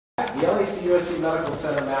the LAC-USC Medical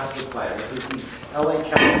Center Master Plan. This is the LA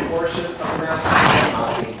County portion of the master plan,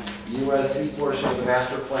 not the USC portion of the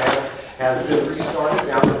master plan. Has been restarted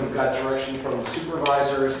now that we've got direction from the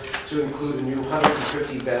supervisors to include a new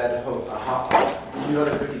 150-bed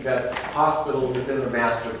hospital within the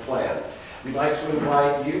master plan. We'd like to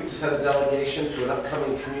invite you to send a delegation to an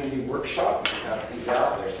upcoming community workshop. We can pass these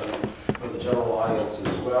out. There's some for the general audience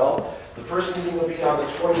as well. The first meeting will be on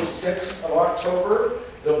the 26th of October.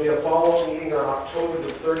 There'll be a follow-up meeting on October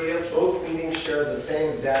the 30th. Both meetings share the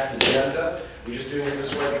same exact agenda. We're just doing it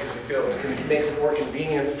this way because we feel it makes it more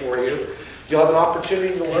convenient for you. You'll have an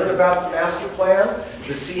opportunity to learn about the master plan,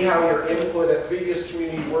 to see how your input at previous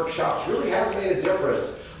community workshops really has made a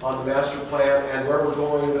difference on the master plan and where we're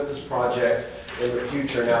going with this project in the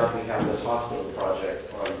future now that we have this hospital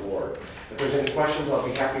project on board. If there's any questions, I'll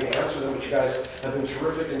be happy to answer them, but you guys have been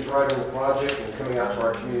terrific in driving the project and coming out to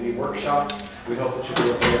our community workshops. We hope that you'll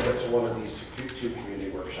be a benefit to one of these two community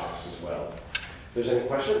workshops as well. If there's any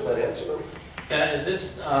questions, I'd answer them. Is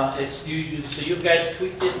this, so you guys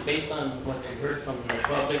tweaked it based on what you heard from the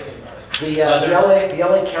public? And the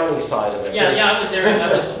LA County side of it. Yeah, I was there, and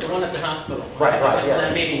I was the one at the hospital. Right, yes.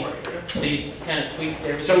 That meeting, so you kind of tweaked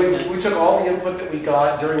everything. So we took all the input that we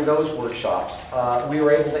got during those workshops. We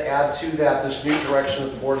were able to add to that this new direction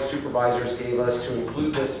that the Board of Supervisors gave us to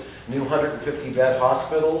include this new 150-bed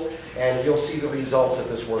hospital, and you'll see the results at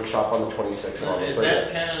this workshop on the 26th. Is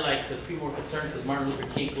that kind of like, because people were concerned because Martin Luther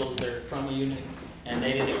King closed their trauma unit, and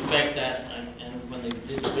they didn't expect that, and when they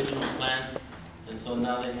did the original plans, and so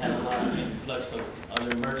now they have a lot of influx of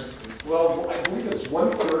other emergencies. Well, I believe it's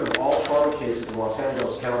 1/3 of all trauma cases in Los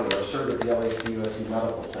Angeles County are served at the LAC-USC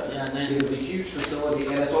Medical Center. Yeah, and it is a huge facility,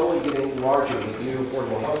 and it's only getting larger with the new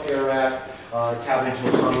Affordable Health Care Act. It's having to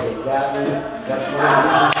accommodate that need.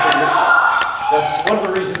 That's one of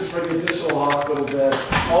the reasons for the additional hospital beds.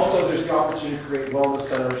 Also, there's the opportunity to create wellness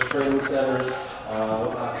centers, training centers,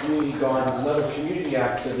 community gardens, and other community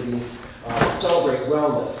activities that celebrate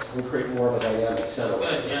wellness and create more of a dynamic center.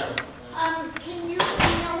 Good, yeah. Can you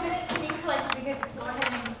email this to me so we could go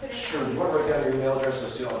ahead and put it? Sure. Do you want to write down your email address?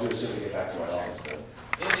 I'll do it as soon as I get back to my office then.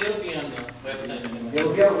 It'll be on the website.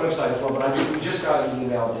 It'll be on the website as well, but we just got an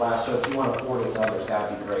email blast, so if you want to forward it to others,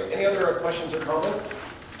 that would be great. Any other questions or comments?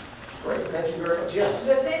 Great, thank you very much. Yes?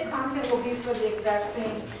 The same content will be for the exact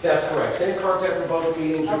same? That's correct. Same content for both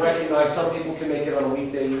meetings. We recognize some people can make it on a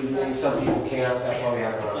weekday evening, some people can't. That's why we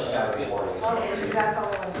have it on a Saturday morning. Okay, that's all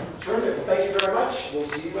I want. Terrific. Well, thank you very much. We'll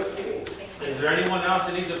see you at the meetings. Is there anyone else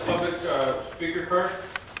that needs a public speaker card?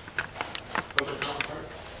 Public comment card?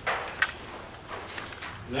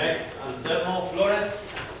 Next, Anselmo Flores.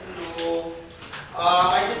 Hello.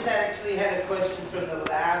 I just actually had a question from the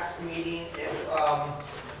last meeting. If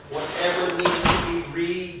whatever needs to be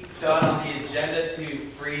redone on the agenda to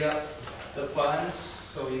free up the funds,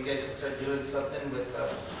 so you guys can start doing something with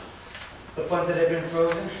the funds that have been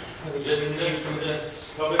frozen.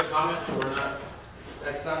 This public comments or not?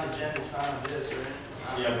 That's not the agenda. It's not on this,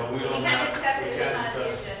 right? Yeah, but we don't We have. can't discuss it, we it's can't not on the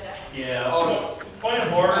discuss. agenda. Yeah. Oh, Point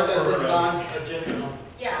of or order. does it non-agenda?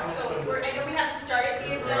 Yeah, so I know we haven't started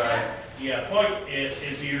the agenda. Right. Yeah, point,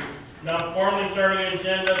 if you're not formally starting an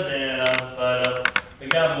agenda, then, we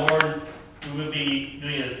got more, we would be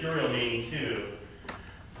doing a serial meeting too.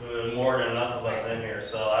 So more than enough of us in here,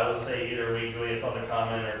 so I would say either we do a public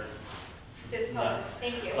comment or Just not.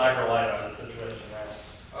 thank you. Black or white on the situation, right?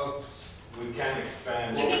 Oh, We can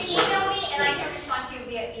expand. You can email me and I can respond to you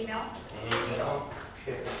via email.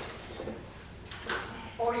 okay.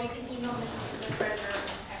 Or you can email the treasurer.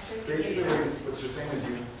 Basically, what you're saying is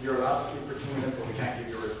you're allowed to speak for 2 minutes, but we can't give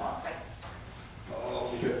you a response.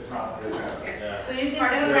 Oh, Because it's not on the agenda. Yeah. So you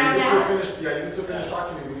Part of can the round You can out. still finish, you can still finish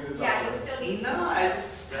talking, we need to talk. Yeah, you still need. No,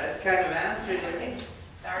 that kind of answered it.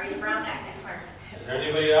 Sorry, Brown Act part. Is there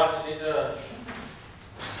anybody else that needs a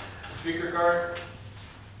speaker card?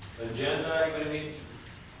 Agenda, anybody needs?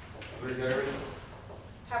 Everybody got everything?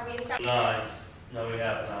 Have we established? No, we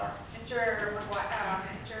have not. Mr.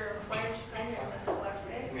 McGuire just mentioned this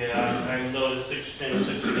collective. Yeah, I noticed 610,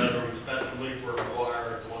 611 respectively for required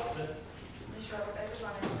or wanted. Mr. Lopez is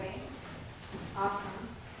on his way. Awesome.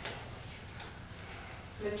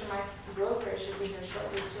 Mr. Mike Roseberry should be here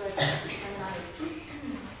shortly too. I think.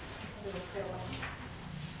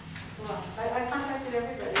 Well, I contacted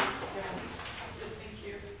everybody. Thank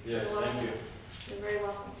you. Yes, thank you. You're very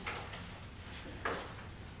welcome.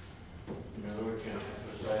 Maybe we can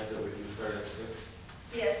emphasize that we do start at 6.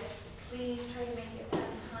 Yes, please try to make it that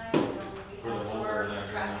time. You know, we For the have ones work, that are not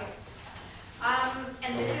traffic.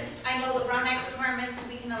 And this is, I know the Brown Act requirements,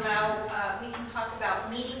 we can allow, we can talk about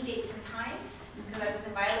meeting dates and times, because that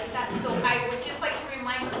doesn't violate that. So I would just like to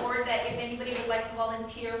remind the board like to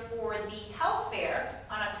volunteer for the health fair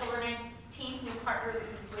on October 19th, we partnered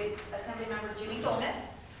with Assemblymember Jimmy Gomez.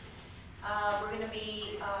 We're going to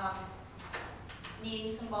be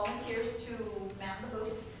needing some volunteers to man the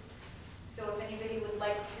booth. So if anybody would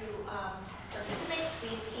like to participate,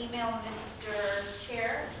 please email Mr.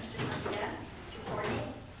 Chair, Mr. Martinez, to coordinate.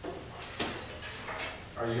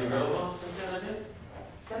 Are you available sometime again?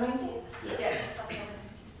 The 19th? Yes, October 19th.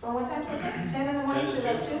 From what time to what time? 10 in the morning 10 to to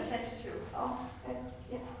like 2. 2? 10 to 2. Oh, okay,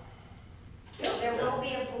 yeah. There will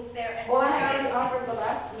be a booth there. And Well, I had already offered the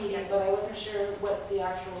last meeting, but I wasn't sure what the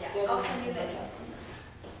actual Yeah, schedule I'll was. send you that.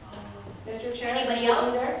 Mr. Chair? Anybody will you be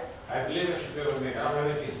else? there? I believe I should be able to make, I don't have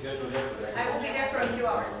anything scheduled yet, but I will be there for a few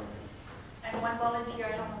hours. And one volunteer,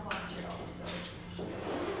 I don't know volunteer also, so.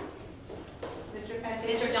 Mr. Pante?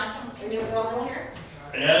 Mr. Johnson, Are can you you available? volunteer?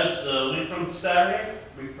 Yes, week from Saturday,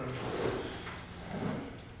 week from,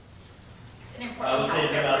 It's an I important would say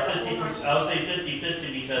health fair about for the 50, whole I would say 50/50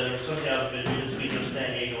 because there's something I was gonna do this week in San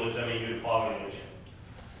Diego, which I may do the following week.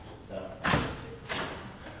 So,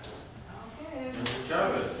 Okay. Mr.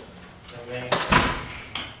 Chavez, okay.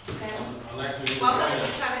 I'd like to meet Welcome, you.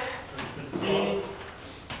 Mr. Chavez.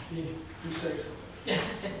 15,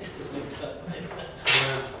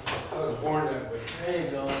 I was born that way. There you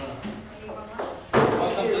go.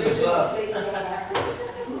 welcome to the club.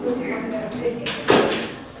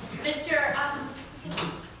 Mr.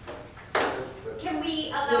 Can we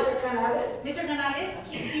allow, Mr. Canales? Mr. Canales,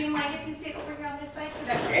 do you mind if you sit over here on this side so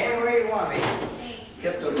that? Anywhere you want me. Thank you.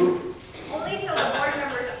 Get the loop. Only so the board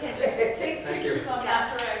members can just take Thank you. pictures on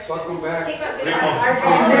that direction. Welcome back. Take a good Rico. I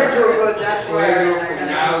can't get to it, but that's why Fuego, I gotta.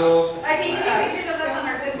 Cuñado, I think you take pictures of us on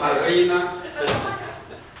our good side. Madrina.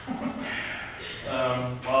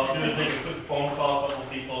 Well, I was gonna take a quick phone call, a couple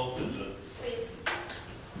people, just to Please.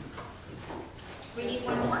 We need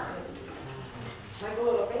one more. Michael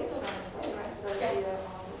Lopez was on his way, right? So that'll be,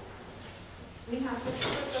 we have to,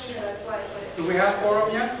 that's why, but. Do we have quorum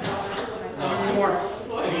yet? No. Any more?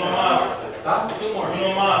 Two more. Huh? Two more.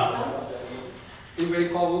 Anybody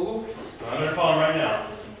call Google? I'm gonna call him right now.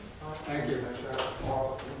 Thank you.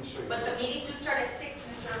 But the meeting should start at 6,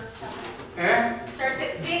 Mr. Chavez. Eh? Starts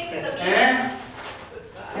at 6, the meeting. Eh?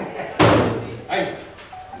 Hey.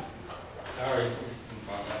 Sorry.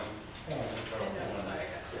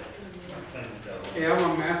 Hey, I'm a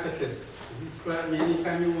masochist. You slap me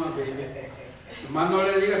anytime you want, baby. Nomás no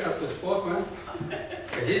le digas a tu esposo, eh?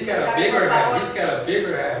 'Cause he's got a bigger hand. He's got a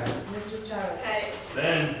bigger hand. Mr. Chavez. Got it.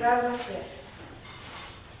 Then, Grábase.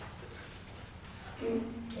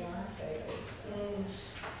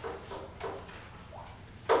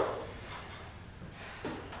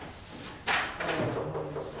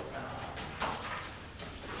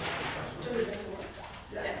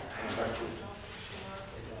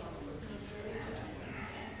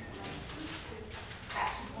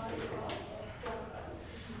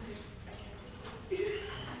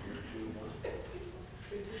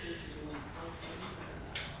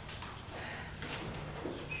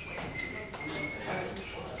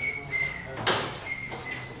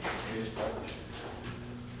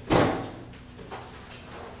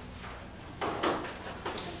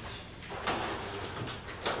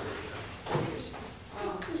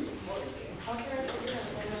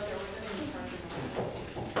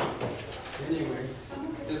 Anyway,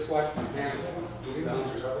 just watch my hands.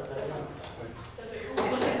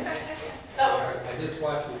 I just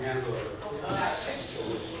watched my hands over.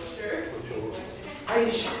 Are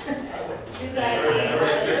you sure? She's like,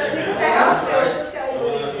 she'll tell you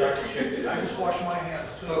what it is. I just wash my hands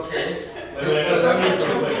too. Okay. wait, wait.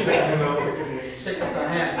 Shake the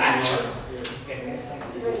hand.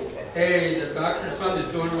 Hey, the doctor's son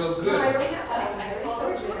is doing real No, I good. already have that. I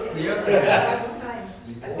already told you. Yep. That's one time.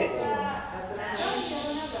 That's what I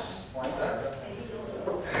don't have that. Why is that?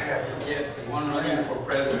 I forget, the one running for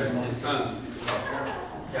president, his son.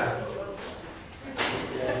 Yeah.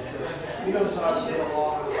 He knows how to get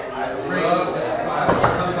along. I love that guy. He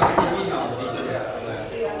comes on TV now. He does that.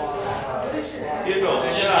 You know,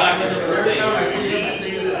 yeah, Every time I see him, I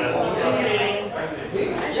think of that.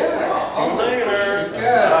 Yeah. I'm later.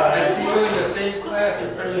 Because I see you in the same class in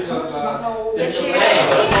terms of, Did you say?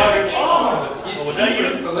 he's Was that you?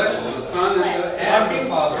 intellectual, the son and the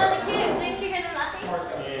father.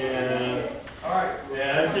 Yeah. All right.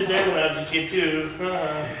 Yeah, I did that when I was a kid too.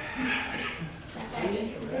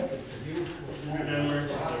 Remember?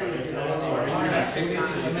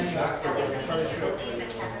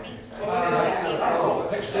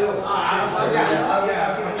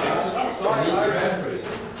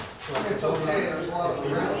 It's okay, there's a lot of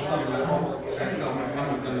real stuff at home.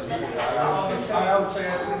 I would say,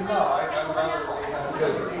 I said, no, I'd rather.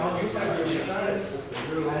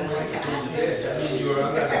 You were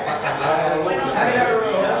on that.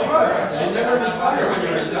 You never retire when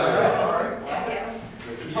you're in the.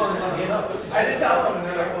 I did tell them, and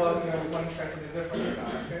they're like, well, you know, one track is different.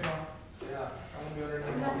 Okay, no. Yeah. I won't be able to do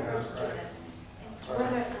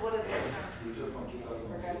What are they? These are from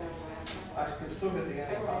 2006. I can still get the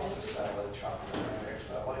antipasta salad, chocolate, and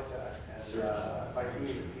stuff like that. And if I do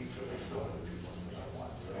eat a pizza, they still have the pizzas that I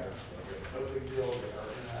want. So no big deal there.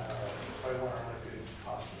 If I want to like do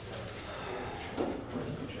pasta salad,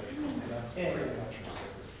 and that's pretty much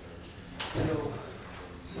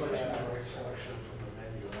so yeah, a great selection from the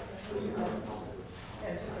menu. Yeah,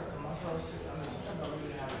 it's just like the muscle is just, I'm just trying to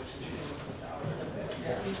really have it chicken with the salad. I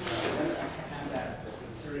can't have that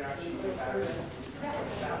sriracha batter.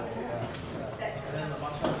 Salad. And then the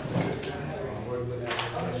muscle is just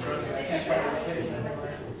I'm struggling. I can't find the kids.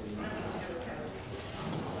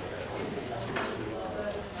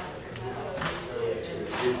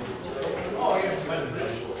 Oh, yeah.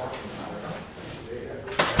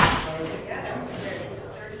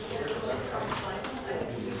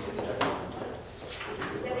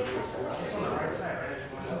 It's on the right side, right?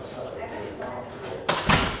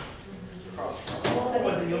 Oh,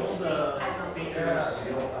 but the old,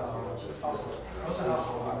 what's the house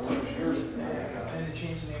called? Yeah, and they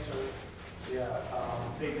changed the name to,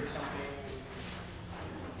 Big or something.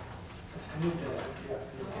 It's moved to,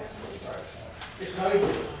 It's not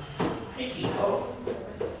even. Oh.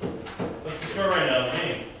 What's the score right now,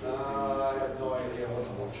 Name? I have no idea. I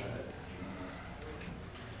wasn't watching it.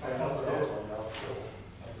 I don't know now, so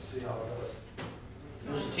I have to see how it goes.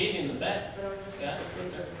 There's a TV in the back. Scott,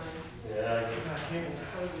 right there. Yeah. It's not cable.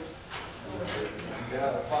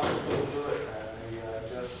 Yeah, the Fox will do it, and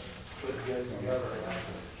they just couldn't get it together.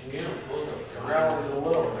 Can you pull the Rallied a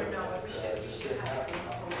little bit, just didn't happen.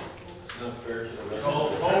 It's not fair to the rest Cole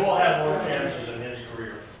of will have more chances in his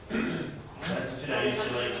career. Yeah, he's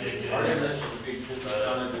a late kid. Our image should be just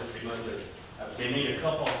done just as much as. They need a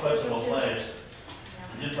couple of questionable plays.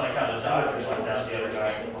 Just like how the Dodgers went down the other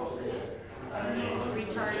guy. I mean,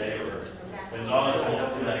 they were, it was all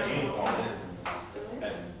in to that game.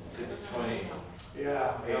 At 6:20.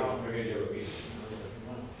 Yeah, Hey, don't forget your beat.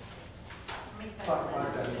 talk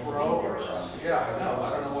about that for over. Yeah, I know, I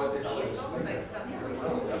don't know what they was thinking.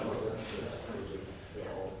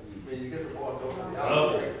 But you get the ball, go for the Oh.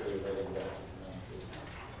 out.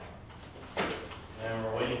 And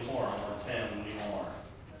we're waiting for him, on 10, we need more.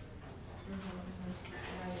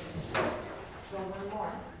 So one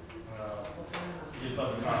more. Just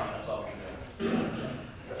public comment, that's all we do.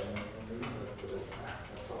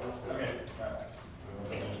 Okay.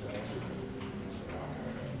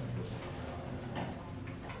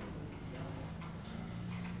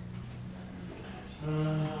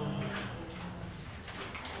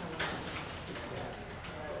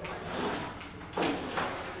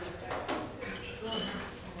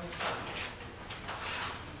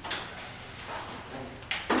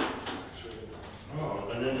 Oh,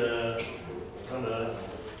 and then the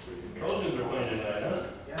Trojans are playing tonight, huh?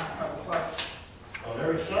 Yeah, 5 o'clock. Oh, they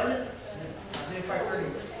already started? I think 5:30.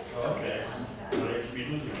 Oh, okay. Well, they should be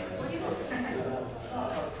losing that.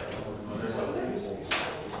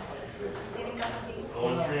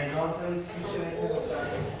 Golden Train Conference?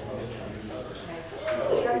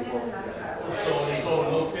 So they told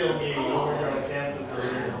no field game over here on campus.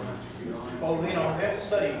 Oh, you know, they have to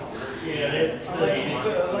study. Yeah, they have to study.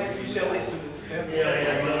 Unlike UCLA students. They have to study.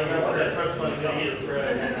 Yeah, no, that's what that first one's gonna get us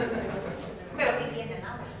right. Pero si tienen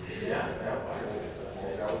agua.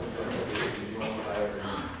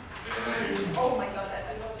 Oh my God,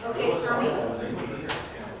 Okay, Tommy.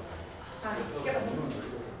 ¿Qué pasó?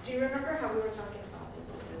 Do you remember how we were talking about?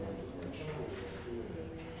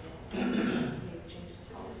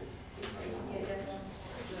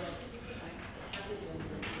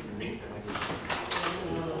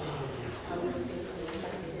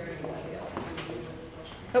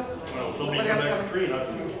 Well, so we come back to 3, not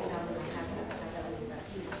 2.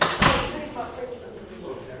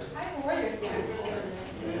 Hi, how are you?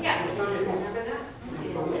 Yeah. Remember that?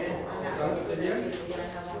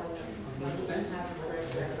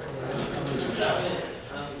 Good job.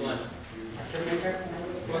 How's it going?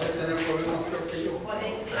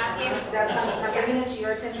 That's not, I'm bringing it to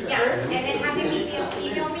your attention Yeah, first. and then have him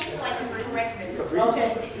email me so I can correct this. Okay.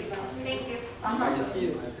 Thank you. Is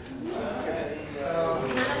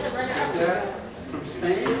that from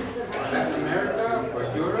Spain, Latin America, or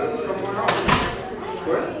Europe, somewhere else?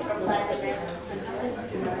 Where?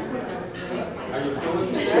 Are you fluent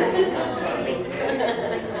in that?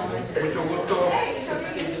 Mucho gusto.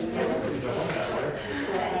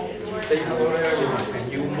 Say hello to everyone, and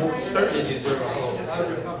you most certainly deserve a hug.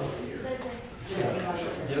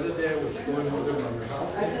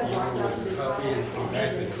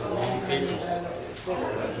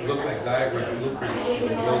 look like diagram, blueprints,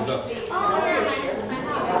 when it goes up. I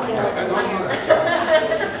don't know that.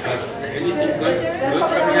 But anything good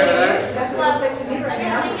coming out of that? That's what I was like to me right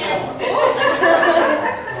now.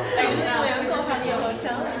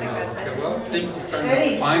 Okay, well, things are starting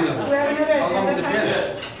to find them. How long has it been?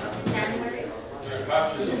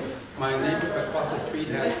 My neighbors across the street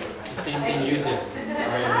had the same thing you did.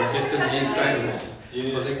 Just to the inside,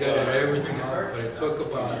 so they got everything out, but it took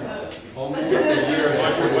about almost a year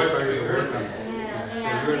before they started to work on it. So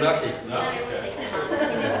you're lucky. Now,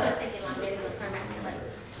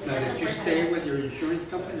 did you stay with your insurance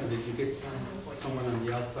company, or did you get someone on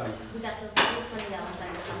the outside?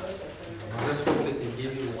 Well, let's hope that they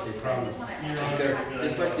give you what they promised. Because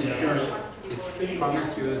just like the insurance, it's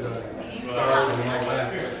promised you the stars and all that.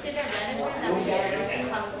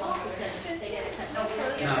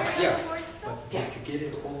 Now, yeah, but did you get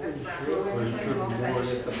it all insured, or insured more or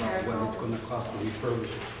less about what it's gonna cost to refurbish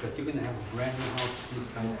it? Because you're gonna have a brand new house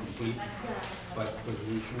inside complete, but with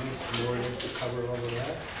the insurance more or less to cover all of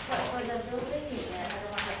that?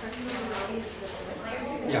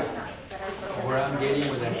 Yeah. Where I'm getting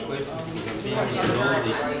with that question, because I'm being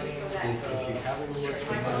nosy, is if you have a little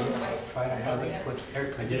extra money, try to have it put air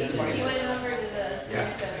conditioning in. Yeah,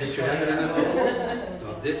 did you have it in there before? So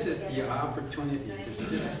this is the opportunity,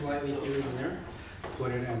 just slightly here and there,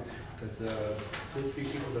 put it in. Because 2 or 3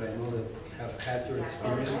 people that I know that have had your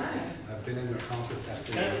experience, I've been in their houses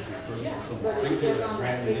after they were refurbished. So bringing the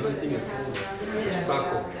brand new, the only thing is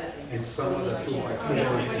stucco and some of the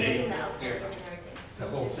 2x4s. The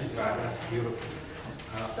whole thing, God, that's beautiful.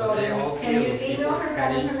 But they all Can you email her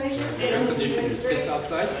that information? The air conditioner sits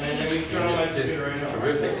outside, And and then we turn on my it's just computer right now.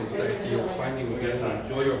 terrific inside, so you'll find you will be able to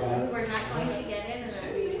enjoy your home. We're not going to get it, and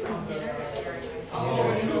then we consider it.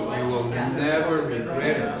 Oh, you will never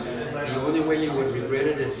regret it. The only way you would regret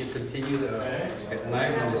it is you continue at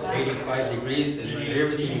night when it's 85 degrees and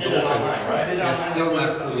everything is open. That's still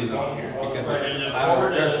not cool enough because it's out of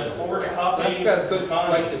pressure. That's got a good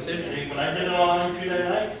flight decision. When I did it on Tuesday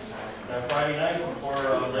night, that Friday night before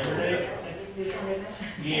Labor Day,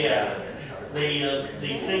 yeah, they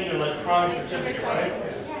send you electronic certificate, right?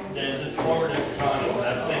 Then just forward it to Connie,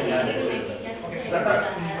 that same guy.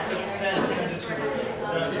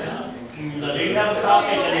 No, do you have a copy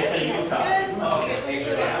and then they send you a copy?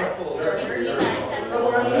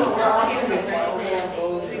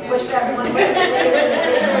 Push that one.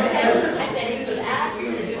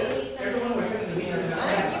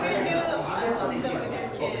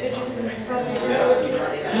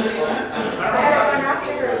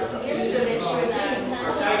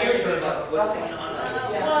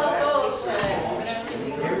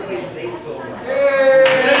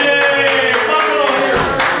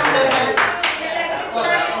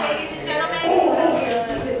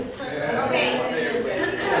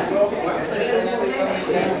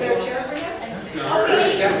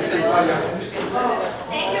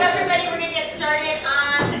 Thank you, everybody. We're gonna get started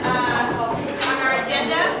on our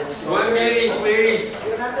agenda. One meeting, please.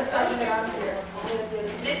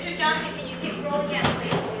 Mr. Johnson, can you take roll again,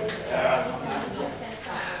 please?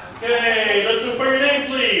 Okay, let's look for your name,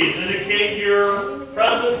 please. Indicate your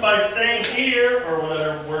presence by saying here, or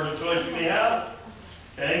whatever word of choice you may have.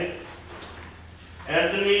 Okay.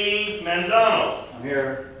 Anthony Manzano. I'm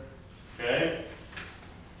here. Okay.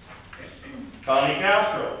 Connie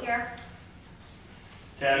Castro. Here.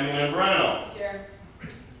 Tammy Lambrano. Here.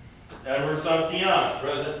 Edward Santillan.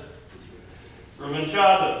 Present. Ruben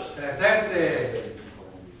Chavez. Presente.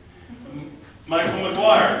 Michael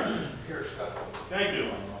McGuire. Thank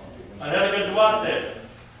you. Angelica Duarte.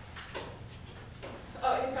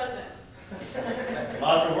 Oh, you're present.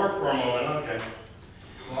 Lots of work for a moment, okay.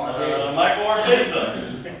 Michael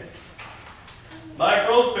Orteza. Mike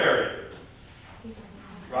Roseberry.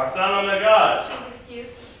 Roxana Megad. She's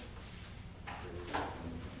excused.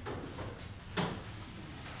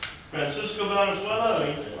 Francisco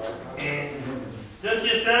Valenzuela.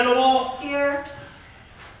 Cynthia Sandoval. Here.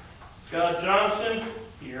 Scott Johnson.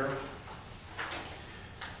 Here.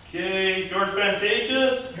 Okay, George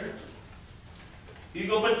Pantages. Here.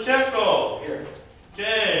 Hugo Pacheco. Here.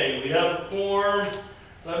 Okay, we have a quorum,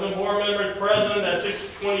 11 board members present, at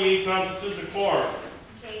 6:28 constitutes a quorum.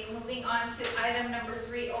 Okay, moving on to item number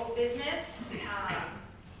 3, old business.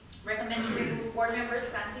 Recommend to remove board members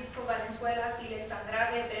Francisco Valenzuela, Felix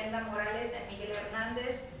Andrade, Brenda Morales, and Miguel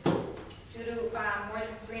Hernandez due to more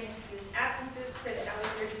than 3 excused absences per the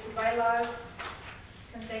LA32 bylaws,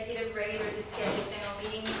 consecutive regularly scheduled general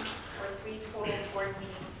meetings, or 3 total board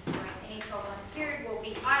meetings during any 12-month period will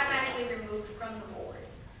be automatically removed from the board.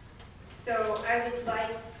 So I would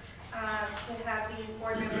like to have these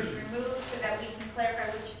board members removed so that we can clarify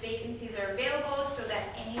which vacancies are available so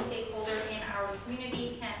that any stakeholder in our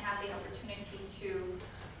community can have the opportunity to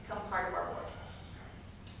become part of our board.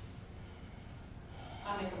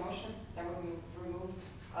 I'll make a motion that we remove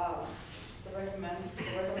the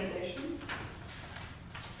recommendations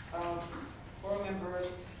of board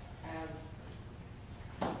members as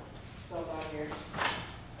spelled out here.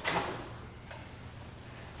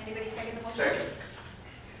 Anybody second the motion? Second.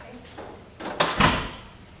 Okay.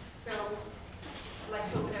 So, I'd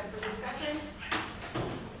like to open up for discussion.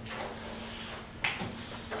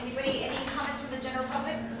 Anybody, any comments from the general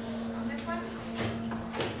public on this one?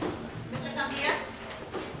 Mr. Santia?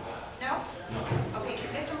 No? Okay,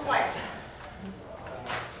 Mr. McGuire?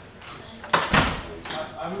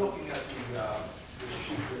 I'm looking at the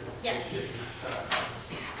sheet here. Yes.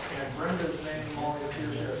 And Brenda's name only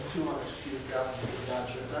appears as 2 unexcused absences.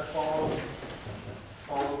 Does that follow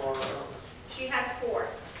our, She has 4.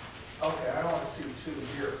 okay, I only see 2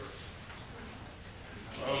 here.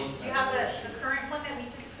 You have the current one that we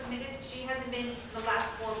just submitted. She hasn't been the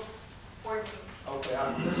last 4 board meetings. Okay,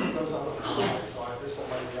 I'm missing those other ones, so this one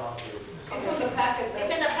might be on here. It's in the packet.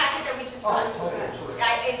 It's in the packet that we just Oh, got. okay, sorry.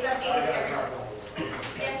 It's updated to everyone.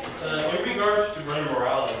 Yes, Mr. In regards to Brenda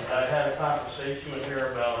Morales, I had a conversation with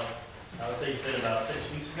her about, I would say it's been about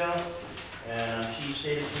 6 weeks ago, and she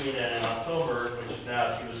stated to me that in October, which is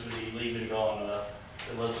now, she was going to be leaving to go on the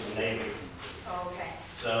list of the Navy. Okay.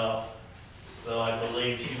 So I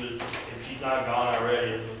believe she was, if she's not gone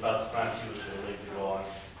already, it was about the time she was going to leave to go on,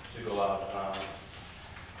 to go out,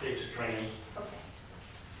 take some training. Okay.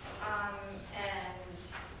 And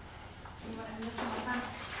you want to, Mr. Montana?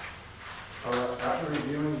 After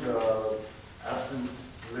reviewing the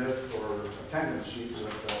absence list or attendance sheet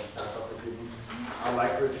with passed up this evening, I'd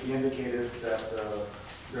like for it to be indicated that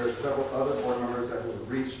there are several other board members that have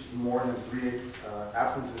reached more than 3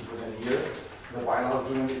 absences within a year. The bylaws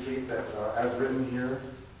do indicate that, as written here,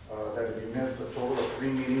 that if you miss a total of 3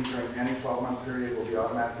 meetings during any 12-month period, will be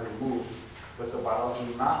automatically removed. But the bylaws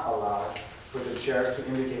do not allow for the chair to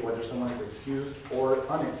indicate whether someone is excused or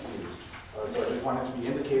unexcused. So I just wanted to be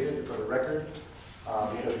indicated for the record,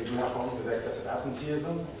 because we do have problems with excessive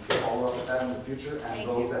absenteeism. We can follow up with that in the future, and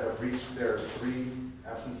those that have reached their 3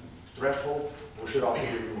 absence threshold should also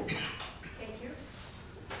be removed. Thank you.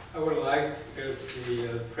 I would like, if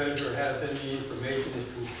the treasurer has any information, is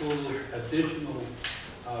to include additional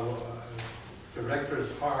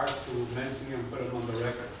director's part to mention and put them on the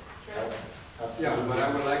record. Yeah, but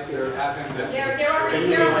I would like to have him mentioned. They're already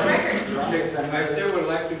here on the record. I still would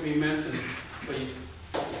like to be mentioned, please.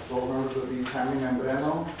 Board members would be Tammy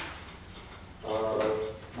Membreno,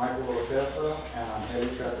 Michael Lopeza, and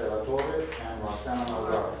Angelica De La Torre, and Roxana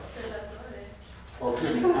Navarro. Okay,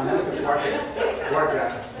 Angelica Duarte.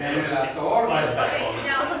 And La Torre. Okay,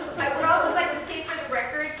 now, I would also like to state for the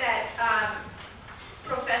record that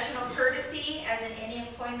professional courtesy, as in any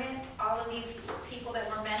employment, all of these people that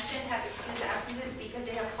were mentioned have excused absences because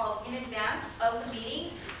they have called in advance of the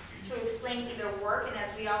meeting to explain either work, and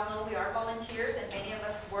as we all know, we are volunteers, and many of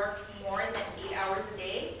us work more than 8 hours a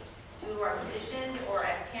day due to our positions, or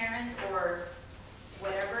as parents, or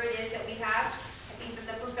whatever it is that we have. I think that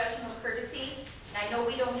the professional courtesy, and I know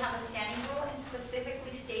we don't have a standing rule in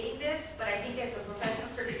specifically stating this, but I think as a professional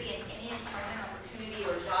courtesy in any employment opportunity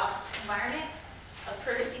or job environment, a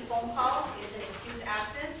courtesy phone call is an excused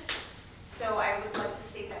absence. So I would like to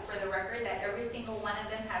state that for the record, that every single one of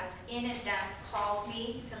them has in advance called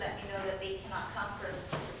me to let me know that they cannot come for a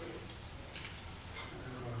specific reason.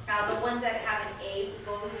 The ones that have an A,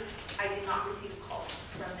 those, I did not receive a call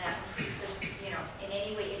from them, in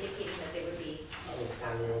any way indicating that they would be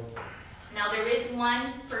absent. Now, there is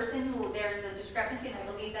one person who, there's a discrepancy, and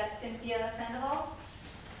I believe that's Cynthia Sandoval.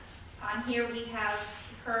 On here, we have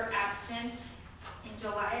her absent in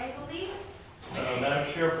July, I believe.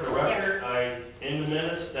 Madam Chair, for the record, in the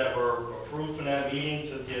minutes that were approved from that meeting,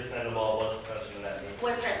 Cynthia Sandoval was present in that meeting.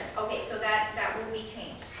 Was present, okay, so that will be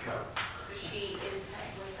changed. So she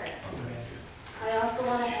was present. I also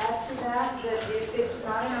want to add to that, that if it's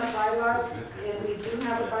not in our bylaws, and we do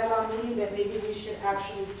have a bylaw meeting, that maybe we should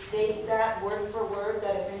actually state that word for word,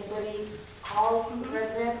 that if anybody calls the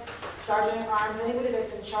president, sergeant at arms, anybody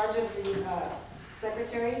that's in charge of the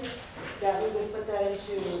secretary, that we would put that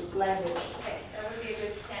into language. Okay, that would be a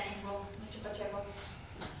good standing rule, Mr. Pacheco.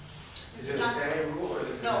 Is it a standing rule or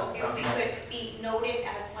is it? No, it could be noted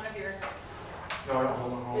as one of your, No,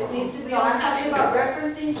 hold on. It needs to be, I'm talking about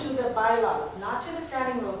referencing to the bylaws, not to the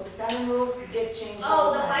standing rules. The standing rules get changed all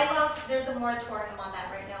oh, the the time. bylaws, there's a moratorium on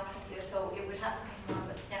that right now, Cynthia, so it would have to be more of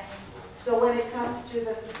a standing rule. So when it comes to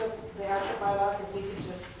the actual bylaws, if we could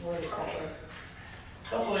just word it that way.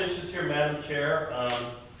 Couple issues here, Madam Chair.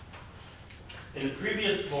 In the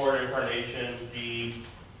previous board incarnation,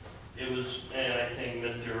 it was, and I think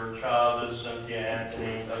Mr. Chavez, Cynthia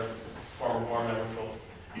Anthony, other former board members,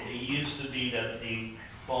 it used to be that the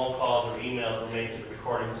phone calls or emails were made to the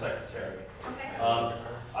recording secretary. Okay.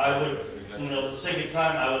 I would, for the sake of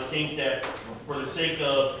time, I would think that for the sake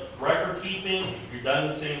of record keeping,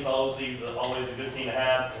 redundancy is always a good thing to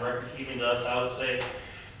have. And record keeping to us, I would say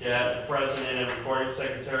that the president and recording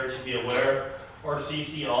secretary should be aware, or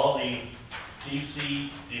CC all the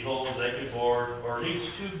whole executive board, or at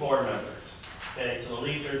least 2 board members. Okay, so at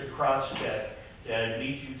least there's a cross check that at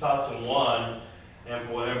least you talk to one, and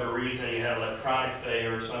for whatever reason you had electronic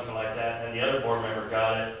failure or something like that, and the other board member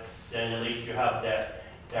got it, then at least you have that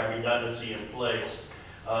redundancy in place.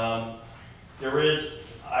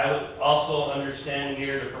 I would also understand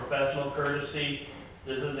here the professional courtesy.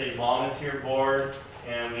 This is a volunteer board,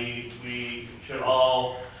 and we should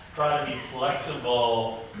all try to be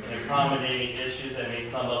flexible in accommodating issues that may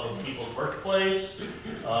come up in people's workplace,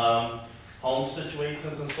 home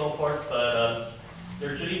situations and so forth, but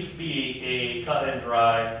there should be a cut and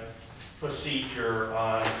dry procedure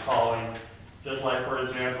on calling. Just like, for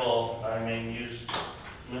example, I mean, use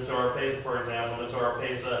Ms. Oropeza, for example. Ms.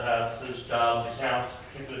 Oropeza has his job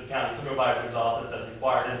into the county supervisor's office that's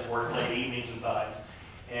required him to work late evenings sometimes.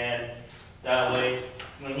 And that way,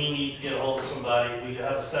 when he needs to get a hold of somebody, we should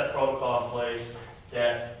have a set protocol in place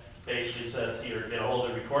that basically says either get a hold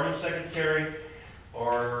of the recording secretary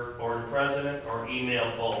or the president, or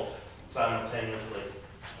email both simultaneously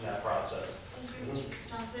in that process. Thank you, Mr.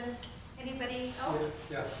 Johnson. Anybody else?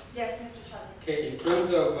 Yeah. Yes, Mr. Chavez. Okay, in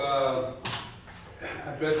terms of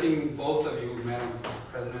addressing both of you, Madam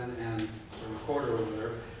President and the recorder over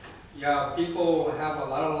there, yeah, people have a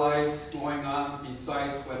lot of lives going on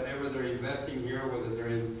besides whatever they're investing here, whether they're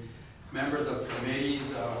in members of committees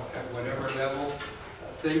at whatever level.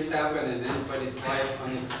 Things happen in anybody's life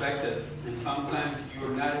unexpected, and sometimes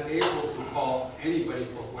you're not able to call anybody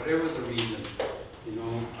for whatever the reason, you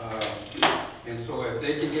know. And so if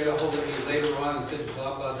they can get a hold of you later on and say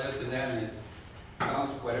blah, blah, this and that, and it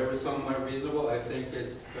sounds whatever somewhat reasonable, I think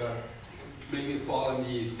it maybe fall in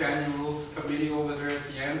the standing rules committee over there at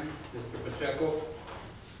the end, Mr. Pacheco.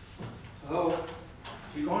 Hello?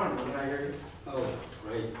 Keep going, when I hear you. Oh,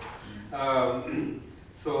 great.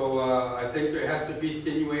 So I think there has to be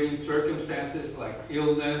extenuating circumstances like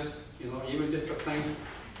illness, you know, even just a plain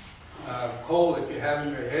cold that you have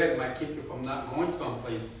in your head might keep you from not going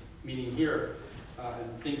someplace, meaning here.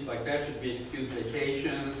 And things like that should be excused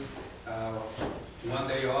vacations, one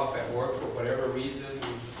day off at work for whatever reason,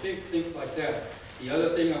 things like that. The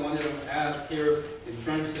other thing I wanted to ask here, in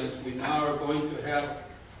terms since we now are going to have,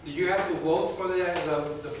 do you have to vote for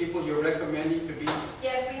the people you're recommending to be?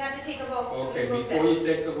 Yes, we have to take a vote to Okay, remove before them. you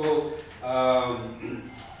take the vote,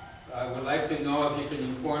 I would like to know if you can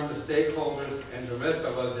inform the stakeholders and the rest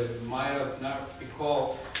of us that might have not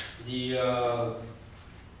recalled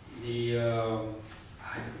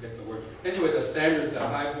I forget the word. Anyway, the standards, the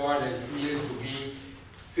high bar that needed to be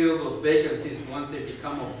fill those vacancies once they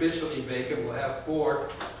become officially vacant. We'll have 4.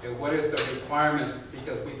 And what is the requirements?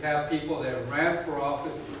 Because we've had people that ran for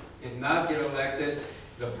office, did not get elected,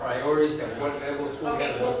 the priorities at what levels.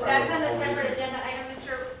 Okay, well, that's on a separate agenda item,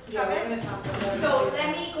 Mr. Yeah, we're Chavez. gonna talk about that. So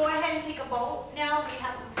let me go ahead and take a vote now. We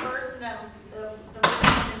have the first and the motion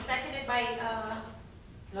has been seconded by,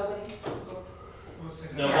 Nobody?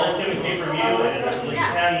 The whole thing came from you, and I believe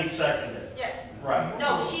Tammy seconded. yes. Right.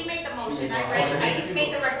 No, she made the motion. I just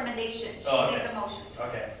made the recommendation. She Oh, okay. made the motion.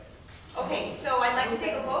 Okay. Okay, so I'd like to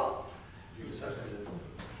take a vote. You seconded.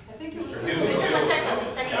 I think it was. Mr.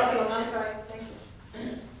 Pacheco, second the Okay, I'm motion. sorry, thank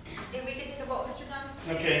you. If we could take a vote, Mr. Johnson?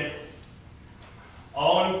 Okay.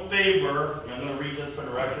 All in favor, I'm going to read this for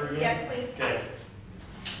the record again. Yes, please. Okay.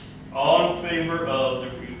 All in favor of the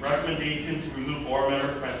recommendation to remove board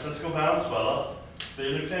member Francisco Valenzuela,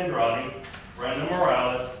 Felix Andrade, Brenda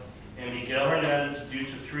Morales, and Miguel Hernandez due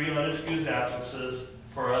to 3 unexcused absences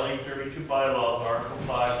for LA 32 bylaws, Article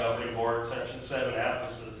 5, Governing Board, Section 7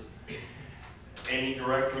 absences. Any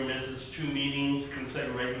director who misses 2 meetings,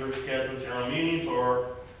 considered regular scheduled general meetings,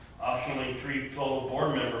 or optionally 3 total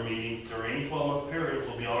board member meetings during any 12-month period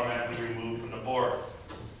will be automatically removed from the board.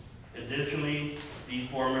 Additionally, these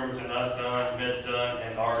board members are not done,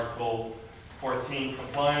 and Article 14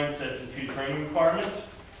 compliance, Section 2 training requirements.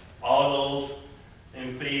 All those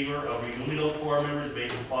in favor of removing those board members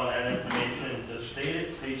based upon that information just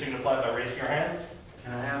stated, please signify by raising your hands.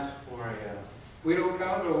 Can I ask for a, We don't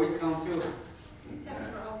count or we count too? Yes,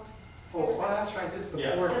 we're all. oh, that's right, this is the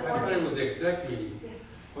Yeah. board, I thought it was the exec meeting.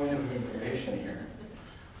 Point of information here.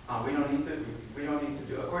 We don't need to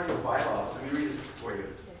do, according to bylaws, let me read it for you,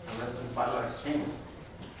 unless this bylaw is changed.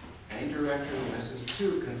 Any director who misses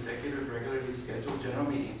 2 consecutive regularly scheduled general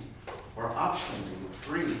meetings, or optionally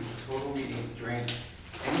 3 total meetings during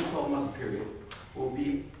any 12-month period, will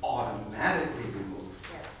be automatically removed.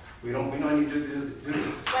 Yes. We don't need to do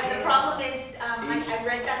this. But the problem is, I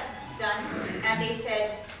read that done, and they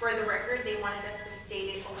said, for the record, they wanted us to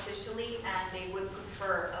state it officially, and they would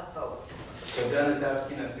prefer a vote. So Dunn is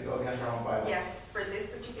asking us to go against our own bylaws. Yes, for this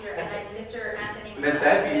particular, and then Mr. Anthony. Let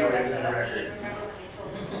that be there noted at in the meeting. record. Remember when they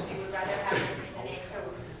told us they would rather have it in the name, so.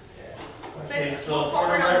 Okay, Let's so move for the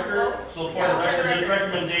forward on the record, vote. so for Yeah, the record, this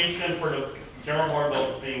recommendation for the general board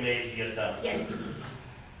vote being made to get done. Yes.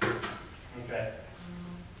 Okay.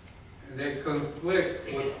 And they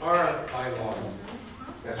conflict with our bylaws.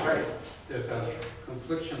 That's right. There's a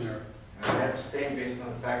confliction there. And I abstain based on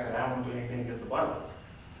the fact that I don't do anything against the bylaws.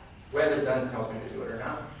 Whether Dunn tells me to do it or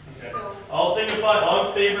not. Okay. So, All signify, all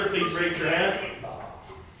in favor, please raise your hand.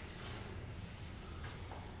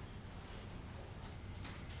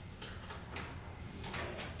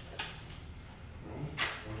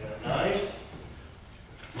 We got 9.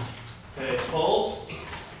 Okay, opposed?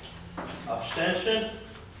 Abstention?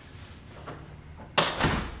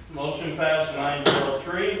 Motion passed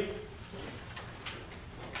 903.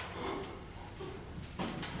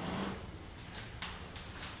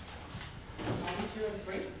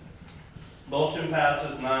 Motion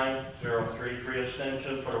passes 903, 3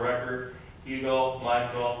 abstentions for the record, Hugo,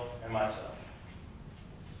 Michael, and myself.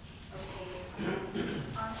 okay,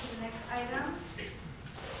 on to the next item.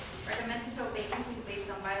 Recommend to fill vacancies based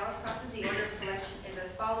on bylaw process. The order of selection is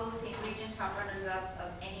as follows: same region, top runners-up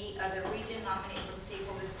of any other region nominated from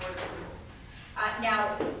stakeholders board approval.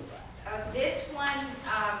 Now, this one,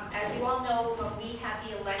 as you all know, when we had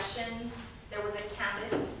the elections, there was a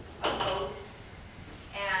canvass of votes.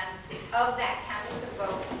 And of that canvass of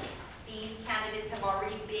votes, these candidates have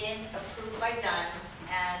already been approved by Dunn,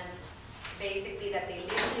 and basically that they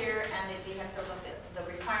live here and that they have filled up the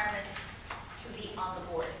requirements to be on the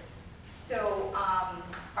board. So,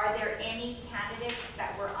 are there any candidates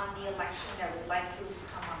that were on the election that would like to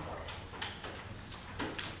come on board?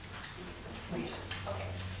 Okay,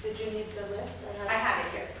 Did you need the list? I have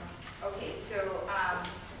it here. Okay, so,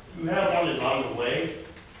 You have one that's on the way.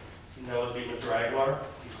 That would be Mr. Aguilar.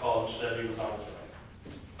 You called and said he was on his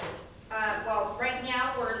way. well, right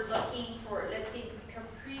now, we're looking for, let's see,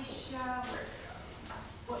 Capricia,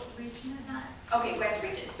 what region is that? Okay, West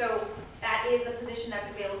Region. So that is a position that's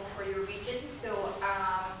available for your region. So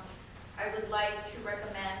I would like to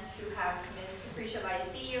recommend to have Ms. Capricia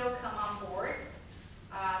Vallecillo come on board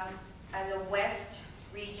as a West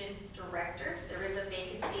Region Director. There is a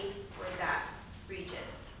vacancy for that region.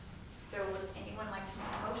 So would anyone like to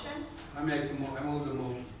make a motion? I move the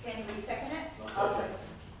motion. Can anybody second it? I'll second.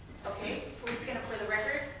 Okay, who's gonna, for the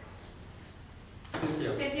record?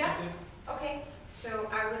 Cynthia. Cynthia? Okay, so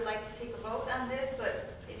I would like to take a vote on this,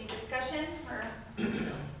 but any discussion or?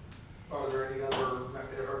 Are there any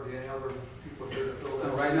other people here to fill No,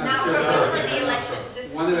 that? right now. Now, it's for just this ours. for the election, this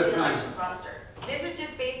is for One at a the time. election roster. This is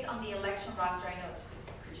just based on the election roster, I know it's just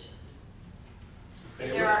Capricia.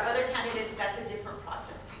 If there are other candidates, that's a different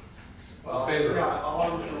process. Well, Favor. yeah, all I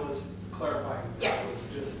was doing was clarifying. Yes.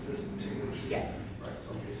 Just this particular sheet. Yes. Right,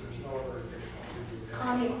 so in case there's no other additional.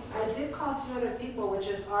 Connie, I did call 2 other people, which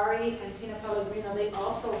is Ari and Tina Pellegrino. They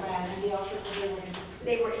also ran, and they also said they were interested.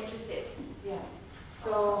 They were interested. Yeah.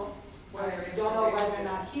 So, I don't know why they're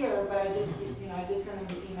not here, but I did send them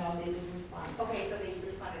an email, and they did respond. Okay, so they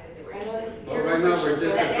responded that they were I know interested. But right now, we're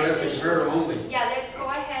just That- addressing her only. Yeah, let's go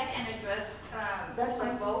ahead and address, That's the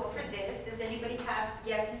fine. vote for this. Does anybody have,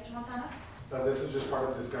 yes, Mr. Montana? This is just part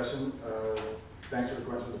of discussion. Thanks for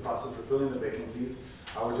going through the process for filling the vacancies.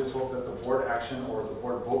 I would just hope that the board action or the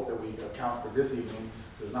board vote that we account for this evening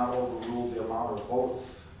does not overrule the amount of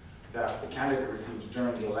votes that the candidate received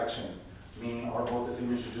during the election. Meaning our vote this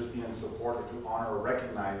evening should just be in support or to honor or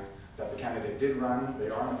recognize that the candidate did run, they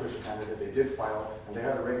are an official candidate, they did file, and they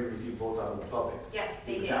had already received votes out of the public. Yes,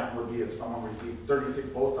 The they did. example would be if someone received 36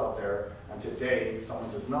 votes out there, and today someone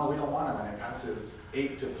says, no, we don't want him, and it passes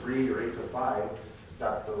 8-3 or 8-5,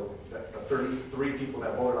 that the 33 people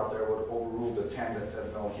that voted out there would overrule the 10 that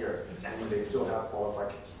said no here. Exactly. And they'd still have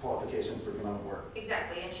qualifications for being on the board.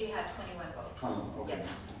 Exactly, and she had 21 votes. 20, okay. Yes.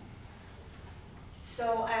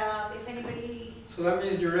 So, if anybody. So that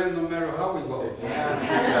means you're in no matter how we vote. So,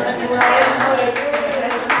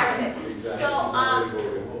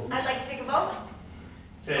 I'd like to take a vote.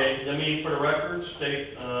 Okay, let me, for the record,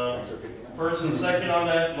 state Thanks for picking up. first and second on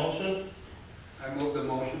that motion. I move the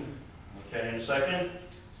motion. Okay, and second?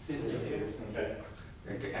 Okay.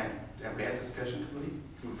 And we had discussion, Cody?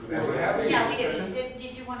 We're having Yeah, a we discussion.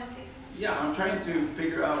 did you want to say something? Yeah, I'm trying to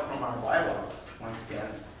figure out from our bylaws, once again,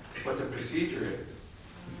 what the procedure is.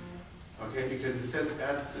 Okay, because it says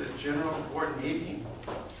at the general board meeting,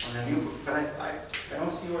 on a new, but I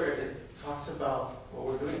don't see where it talks about what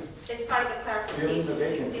we're doing. It's part of the Filling the clarification.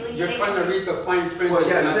 vacancy. Filling You're trying to read the fine print. Well,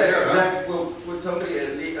 that's yeah, not there, huh? exactly, well, would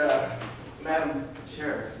somebody, Madam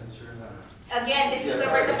Chair, since you're Again, this is a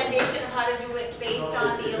Yeah. recommendation of how to do it based on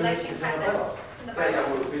It's the in- election it's in the process. bylaws. It's in the yeah, yeah,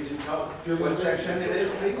 bylaws. well, could you tell Filling what the section it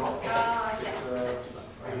is, please? Yes.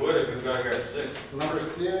 We would if we got here at 6. Number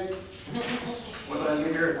 6, Well, I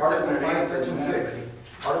get here at Article 7 or 8. 5, Section 6.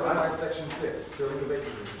 Article 5, Section 6, filling the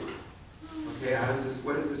vacancy. Okay, how does this,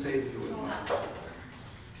 what does this say if you would mind?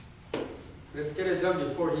 Let's get it done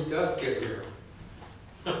before he does get here.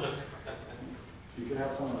 You can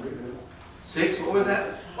have someone read it. 6, what was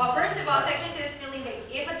that? Well, first of all, section says filling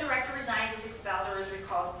vacancy. If a director resigns, is expelled, or is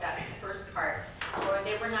recalled, that's the first part, or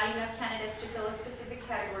they were not enough candidates to fill a specific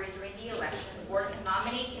category during the election, the board can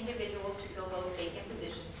nominate individuals to fill those vacant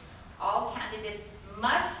positions. All candidates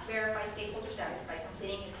must verify stakeholder status by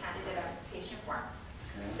completing the candidate application form.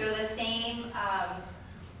 So the same,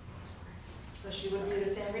 So she would be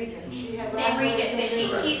the same region. She had. same region, so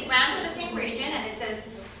region. she's ran for the same region, and it says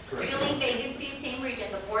filling vacancies, same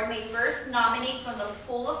region. The board may first nominate from the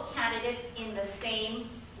pool of candidates in the same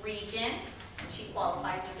region, and she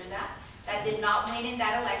qualifies under that, that did not win in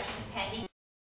that election pending